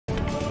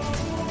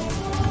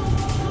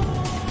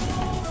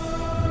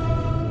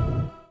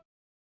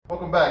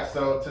welcome back.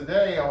 So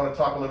today I want to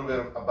talk a little bit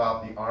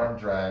about the arm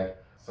drag.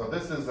 So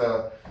this is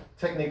a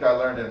technique I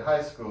learned in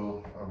high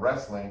school,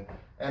 wrestling,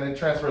 and it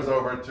transfers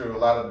over to a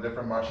lot of the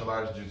different martial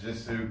arts,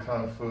 jiu-jitsu,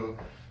 kung fu,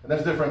 and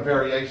there's different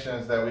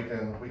variations that we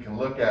can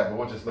look at, but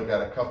we'll just look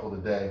at a couple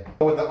today.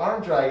 So with the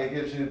arm drag, it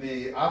gives you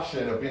the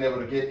option of being able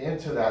to get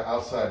into that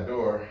outside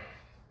door,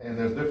 and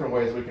there's different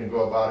ways we can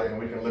go about it, and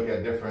we can look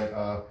at different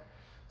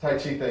Tai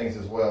Chi things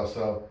as well.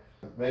 So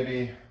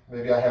maybe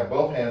I have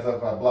both hands up.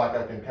 If I block,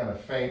 I can kind of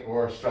feint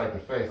or strike the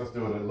face. Let's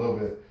do it a little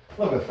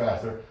bit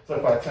faster. So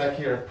if I attack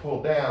here,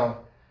 pull down,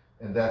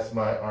 and that's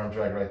my arm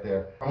drag right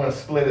there. I'm going to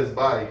split his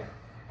body.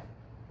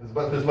 His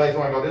legs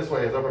want to go this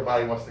way, his upper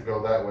body wants to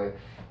go that way.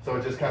 So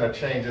it just kind of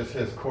changes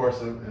his course,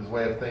 his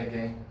way of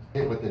thinking.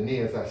 With the knee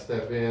as I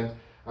step in,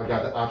 I've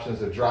got the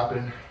options of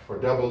dropping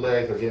for double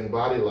legs or getting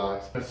body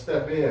locks. I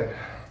step in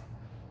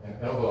and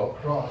elbow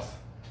across.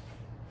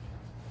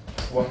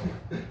 One.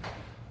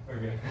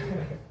 Okay.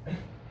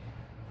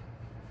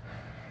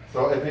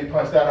 So if he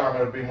punched that arm,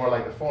 it would be more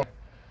like the form.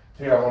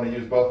 Here I want to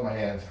use both my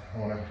hands. I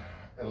want to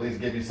at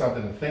least give you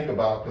something to think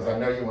about because I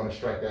know you want to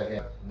strike that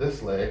hand.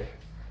 This leg,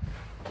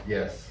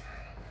 yes.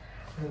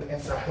 The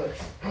inside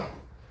hooks.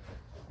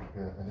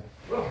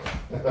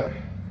 Good.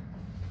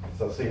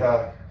 So see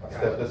how I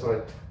step this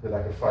way, then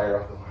I can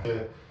fire off the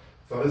line.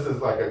 So this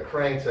is like a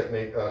crane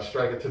technique,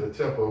 strike it to the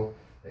temple.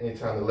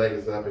 Anytime the leg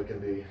is up, it can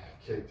be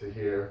kicked to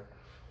here,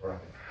 or I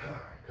can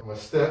come a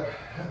step,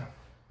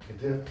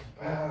 dip,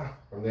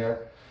 from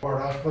there,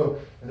 forward off, boom.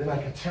 And then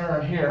I can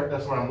turn here,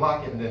 that's where I'm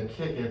locking, and then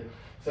kick it.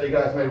 So you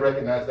guys may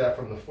recognize that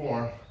from the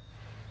form.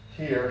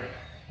 Here,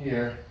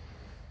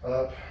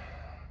 up,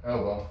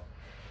 elbow.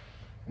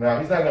 Now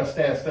he's not gonna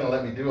stand still and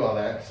let me do all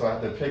that, so I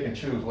have to pick and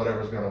choose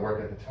whatever's gonna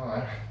work at the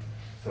time.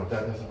 So if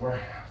that doesn't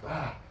work,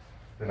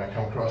 then I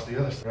come across the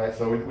other side, right?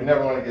 So we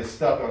never wanna get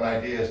stuck on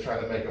ideas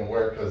trying to make them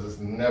work because it's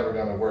never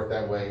gonna work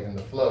that way in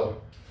the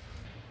flow.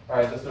 All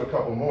right, let's do a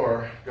couple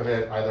more. Go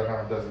ahead, either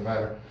arm, doesn't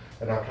matter.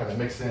 And I'll kind of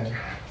mix in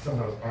some of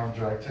those arm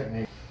drag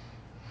techniques.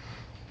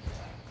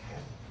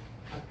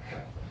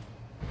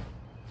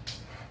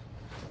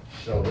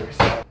 Shoulders.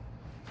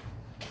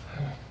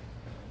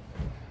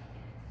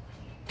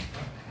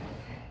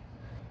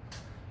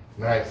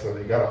 Nice, so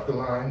they got off the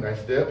line,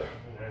 nice dip.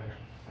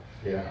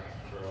 Yeah.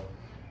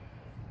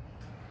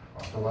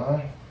 Off the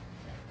line.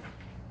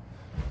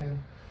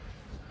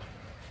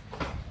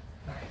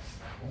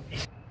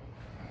 Nice.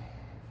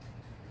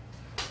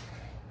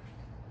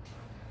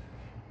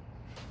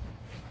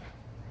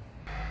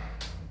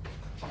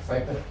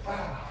 Same thing.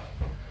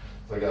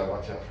 So you gotta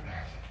watch out for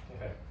that.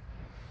 Okay.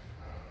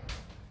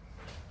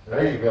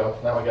 There you go.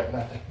 Now I got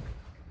nothing.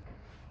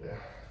 Yeah.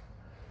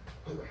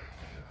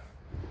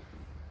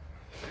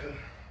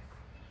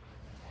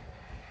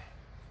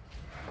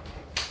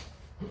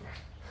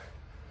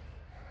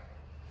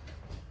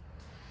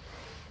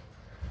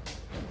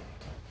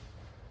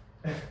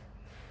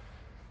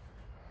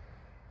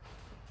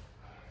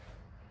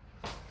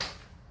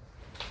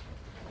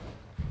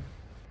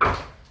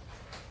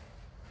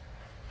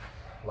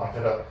 Lock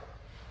it up.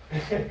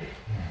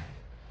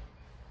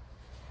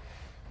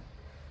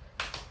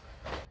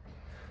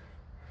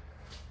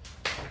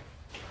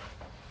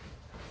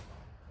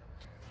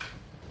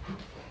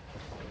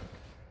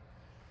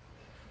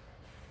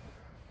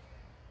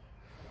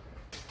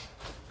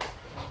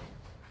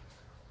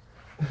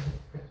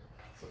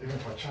 So even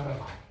if I try to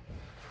lock,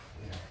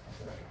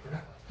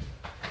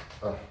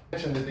 I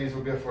mentioned that these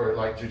were good for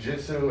like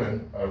jiu-jitsu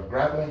and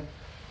grappling.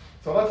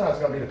 So a lot of times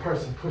it's gonna be the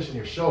person pushing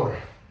your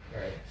shoulder.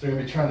 Right. So you're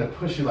gonna be trying to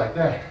push you like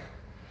that.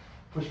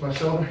 Push my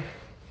shoulder.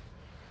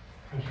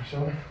 Push my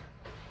shoulder.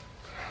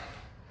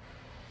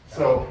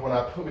 So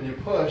when you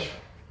push,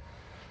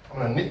 I'm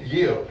gonna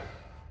yield.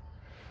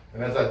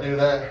 And as I do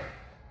that,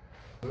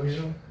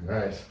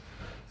 nice.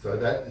 So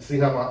that, see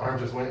how my arm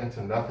just went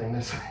into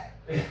nothingness?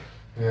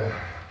 Yeah.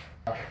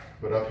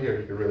 But up here,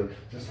 you can really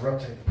just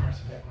rotate the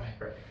person that way.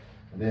 Right.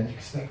 And then you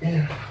can step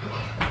in.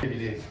 Give you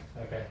these.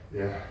 Okay.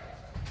 Yeah.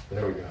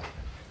 There we go.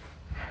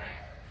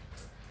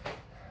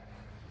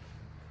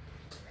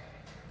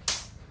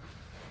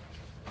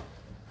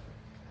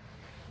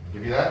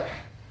 Give you that.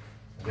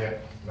 Yeah,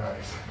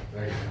 nice.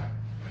 There you go.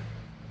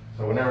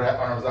 So whenever that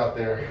arm's out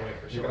there,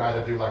 you can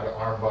either do like an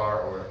arm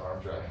bar or an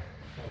arm drag.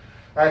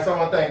 All right, so I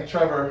want to thank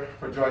Trevor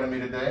for joining me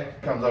today.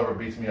 He comes over,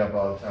 beats me up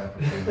all the time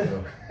for things to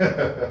do.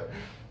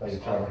 Thank you,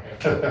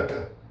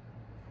 Trevor.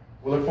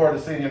 We'll look forward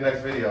to seeing your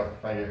next video.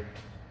 Thank you.